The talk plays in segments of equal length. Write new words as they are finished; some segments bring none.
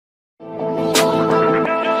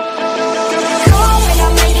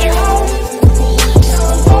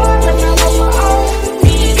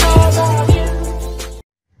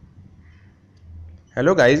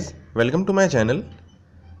Hello guys, welcome to my channel.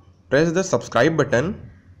 Press the subscribe button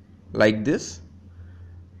like this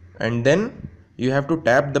and then you have to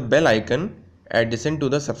tap the bell icon adjacent to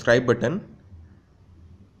the subscribe button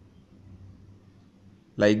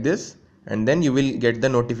like this, and then you will get the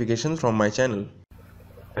notifications from my channel.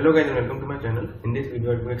 Hello guys and welcome to my channel. In this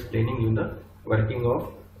video I will be explaining you the working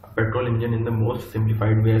of a petrol engine in the most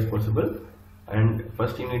simplified way as possible. And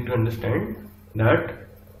first you need to understand that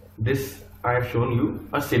this I have shown you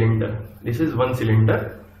a cylinder. This is one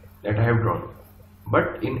cylinder that I have drawn.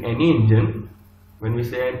 But in any engine, when we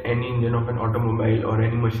say any engine of an automobile or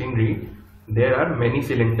any machinery, there are many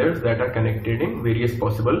cylinders that are connected in various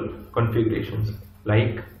possible configurations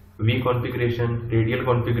like V configuration, radial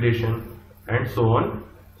configuration and so on.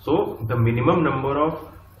 So the minimum number of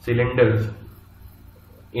cylinders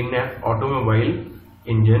in an automobile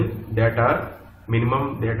engine that are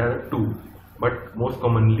minimum that are 2, but most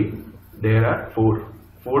commonly there are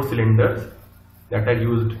 4 cylinders that are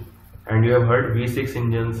used, and you have heard V6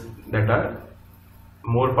 engines that are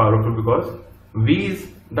more powerful because V is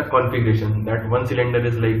the configuration that one cylinder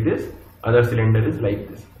is like this, other cylinder is like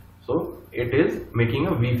this, so it is making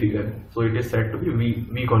a V figure, so it is said to be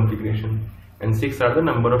V configuration, and 6 are the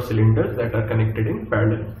number of cylinders that are connected in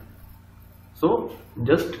parallel. So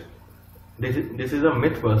just this is a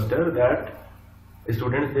myth buster that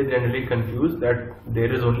students, they generally confuse that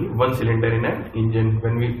there is only one cylinder in an engine.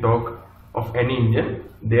 When we talk of any engine,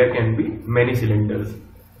 there can be many cylinders,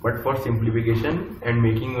 but for simplification and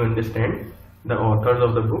making you understand, the authors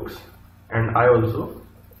of the books and I also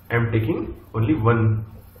am taking only one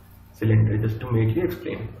cylinder just to make you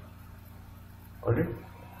explain. Alright,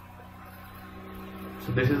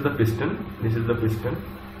 so this is the piston, this is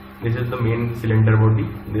the main cylinder body,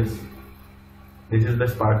 this is the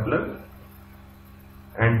spark plug,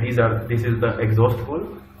 and this is the exhaust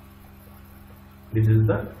valve, this is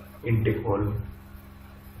the intake valve.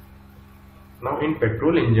 Now in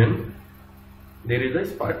petrol engine there is a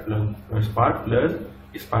spark plug. Now spark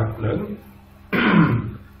plug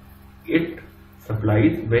it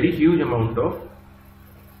supplies very huge amount of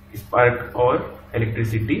spark or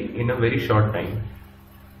electricity in a very short time,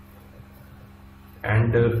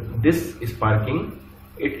 and this sparking,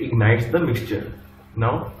 it ignites the mixture.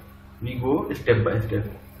 Now we go step by step,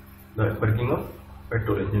 the working of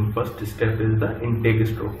petrol engine. First step is the intake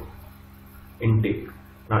stroke. Intake.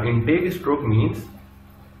 Now intake stroke means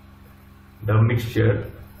the mixture.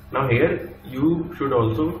 Now here you should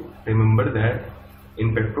also remember that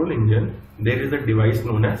in petrol engine there is a device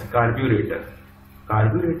known as carburetor.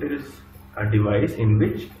 Carburetor is a device in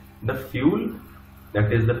which the fuel,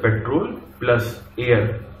 that is the petrol plus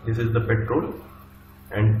air, this is the petrol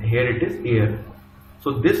and here it is air.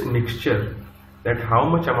 So this mixture, that how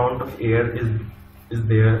much amount of air is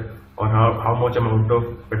there or how much amount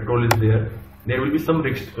of petrol is there will be some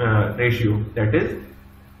ratio, that is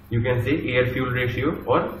you can say air fuel ratio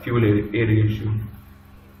or fuel air ratio.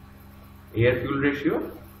 Air fuel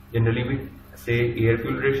ratio, generally we say air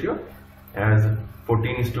fuel ratio as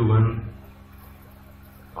 14:1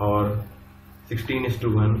 or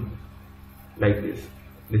 16:1, like this.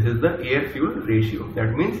 This is the air fuel ratio,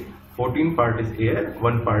 that means 14 part is air,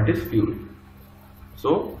 1 part is fuel.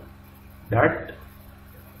 So that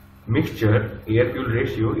mixture, air fuel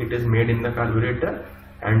ratio, it is made in the carburetor,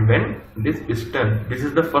 and when this piston, this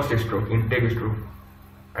is the first stroke, intake stroke,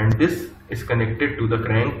 and this is connected to the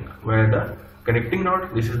crank via the connecting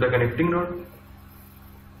rod. This is the connecting rod,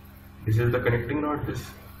 this is the connecting rod,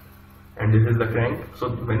 and this is the crank. So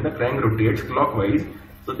when the crank rotates clockwise,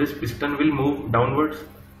 so this piston will move downwards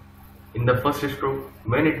in the first stroke.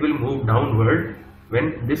 When it will move downward,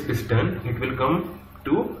 when this piston, it will come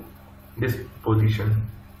to this position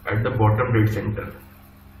at the bottom dead center.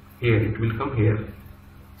 Here it will come here.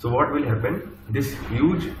 So what will happen? This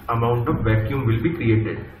huge amount of vacuum will be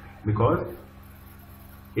created because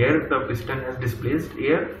here the piston has displaced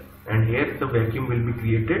air and here the vacuum will be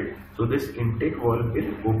created. So this intake valve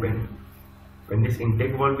will open. When this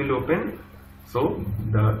intake valve will open, so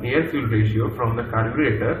the air fuel ratio from the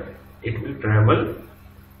carburetor, it will travel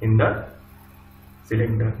in the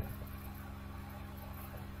cylinder.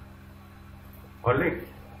 Alright,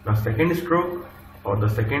 now second stroke or the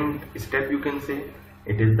second step, you can say,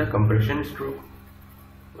 it is the compression stroke.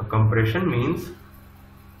 Now compression means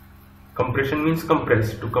compress,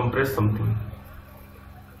 to compress something.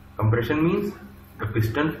 Compression means the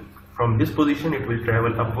piston from this position, it will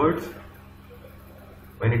travel upwards.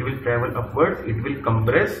 When it will travel upwards, it will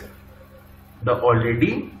compress the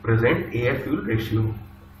already present air fuel ratio,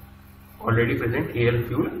 already present air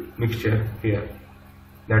fuel mixture here.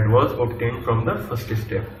 that was obtained from the first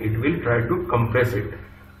step. It will try to compress it.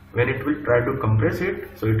 When it will try to compress it,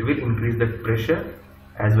 so it will increase the pressure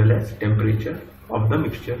as well as temperature of the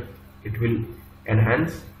mixture. It will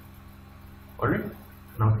enhance. Alright.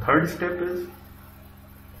 Now third step is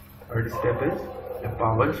a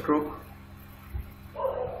power stroke.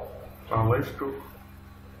 Power stroke.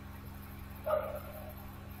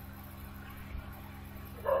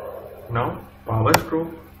 Now power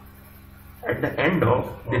stroke at the end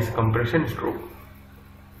of this compression stroke.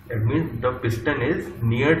 That means the piston is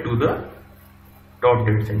near to the top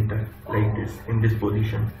dead center, like this, in this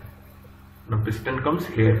position. Now piston comes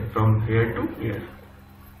here, from here to here.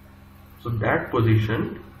 So that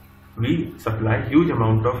position we supply huge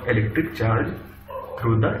amount of electric charge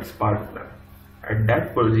through the spark plug. At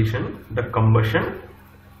that position the combustion,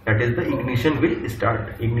 that is the ignition, will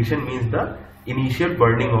start. Ignition means the initial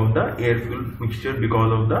burning of the air fuel mixture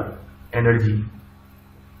because of the energy.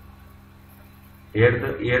 Here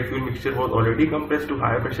the air fuel mixture was already compressed to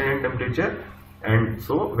higher pressure and temperature, and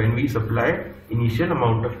so when we supply initial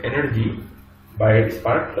amount of energy by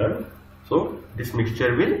spark plug, so this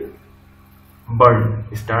mixture will burn,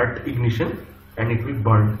 start ignition, and it will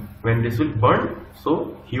burn. When this will burn,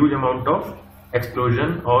 so huge amount of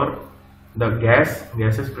explosion or the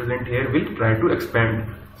gases present here will try to expand.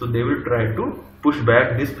 So they will try to push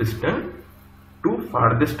back this piston to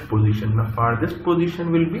farthest position. The farthest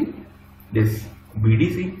position will be this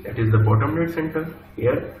BDC, that is the bottom dead center.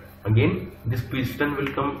 Here again this piston will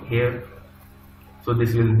come here, so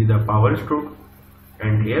this will be the power stroke,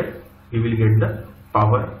 and here we will get the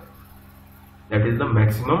power, that is the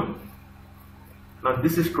maximum. Now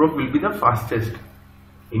this stroke will be the fastest.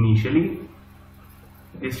 Initially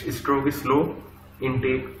this stroke is slow,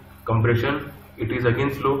 intake, compression, it is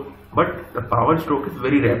again slow, but the power stroke is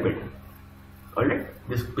very rapid. Alright,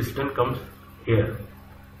 this piston comes here.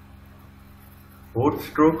 Fourth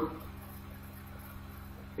stroke,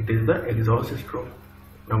 it is the exhaust stroke.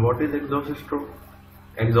 Now what is exhaust stroke?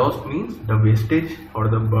 Exhaust means the wastage or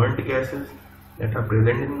the burnt gases that are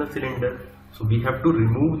present in the cylinder. So we have to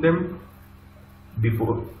remove them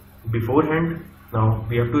beforehand. Now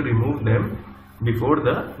we have to remove them before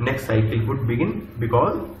the next cycle would begin.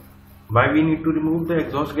 Because why we need to remove the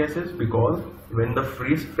exhaust gases? Because when the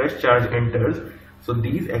fresh charge enters, so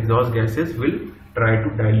these exhaust gases will try to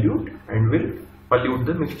dilute and will pollute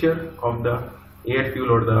the mixture of the air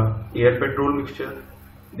fuel or the air petrol mixture.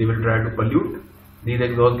 They will try to pollute these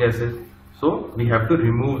exhaust gases, so we have to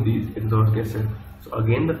remove these exhaust gases. So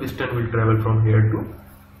again the piston will travel from here to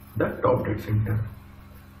the top dead center,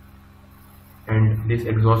 and this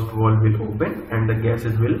exhaust valve will open and the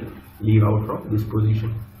gases will leave out from this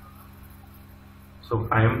position. So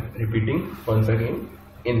I am repeating once again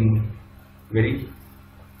in very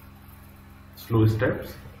slow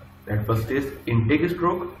steps. That first is intake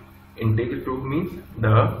stroke. Intake stroke means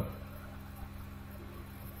the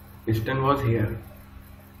piston was here.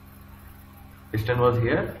 Piston was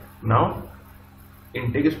here. Now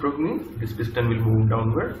intake stroke means this piston will move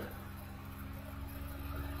downwards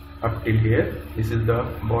up till here. This is the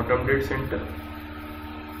bottom dead center.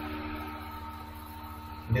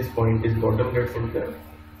 This point is bottom dead center,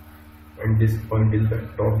 and this point is the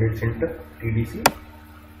top dead center, TDC.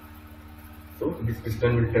 So this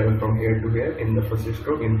piston will travel from here to here in the first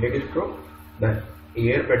stroke, intake stroke. The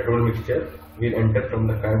air petrol mixture will enter from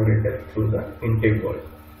the carburetor through the intake valve.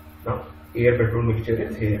 Now air petrol mixture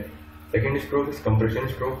is here. Second stroke is compression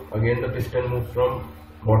stroke. Again the piston moves from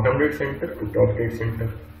bottom dead center to top dead center.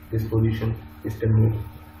 This position piston moves.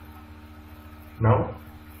 Now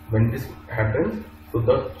when this happens, so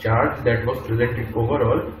the charge that was presented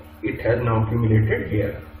overall, it has now accumulated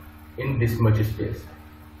here in this much space.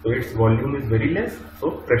 So its volume is very less,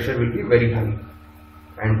 so pressure will be very high,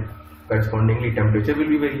 and correspondingly temperature will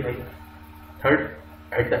be very high. Third,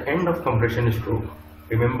 at the end of compression stroke,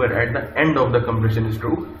 remember at the end of the compression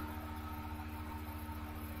stroke,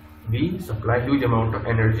 we supply huge amount of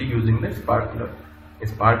energy using the spark plug. A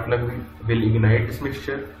spark plug will ignite this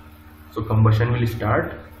mixture, so combustion will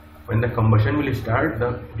start. When the combustion will start,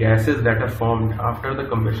 the gases that are formed after the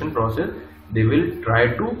combustion process, they will try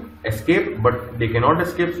to escape, but they cannot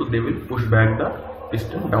escape, so they will push back the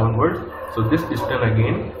piston downwards. So this piston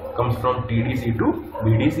again comes from TDC to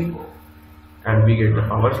BDC, and we get the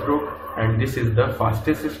power stroke, and this is the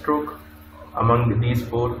fastest stroke among these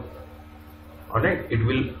four. Alright, it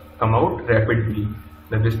will come out rapidly.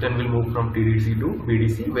 The piston will move from TDC to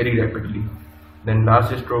BDC very rapidly. Then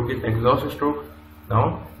last stroke is exhaust stroke.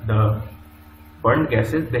 Now the burnt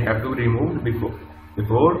gases, they have to be removed before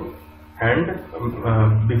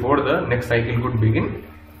the next cycle would begin.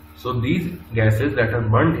 So these gases that are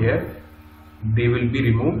burnt here, they will be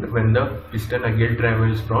removed when the piston again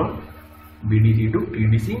travels from BDC to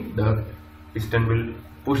TDC. The piston will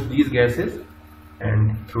push these gases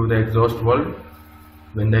and through the exhaust valve.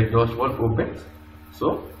 When the exhaust valve opens,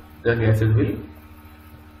 so the gases will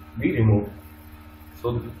be removed.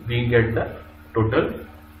 So we get the total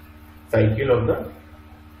cycle of the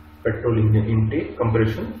petrol engine: intake,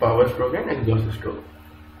 compression, power stroke and exhaust stroke.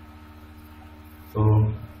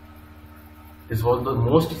 So this was the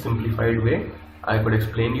most simplified way I could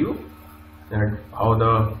explain you that how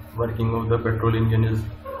the working of the petrol engine is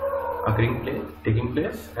taking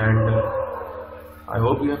place, and I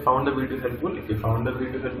hope you have found the video helpful. If you found the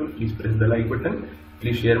video helpful, please press the like button,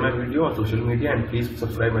 please share my video on social media, and please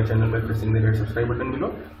subscribe my channel by pressing the red subscribe button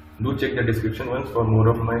below. Do check the description once for more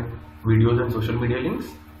of my videos and social media links,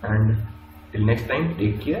 and till next time,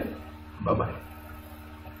 take care, bye bye.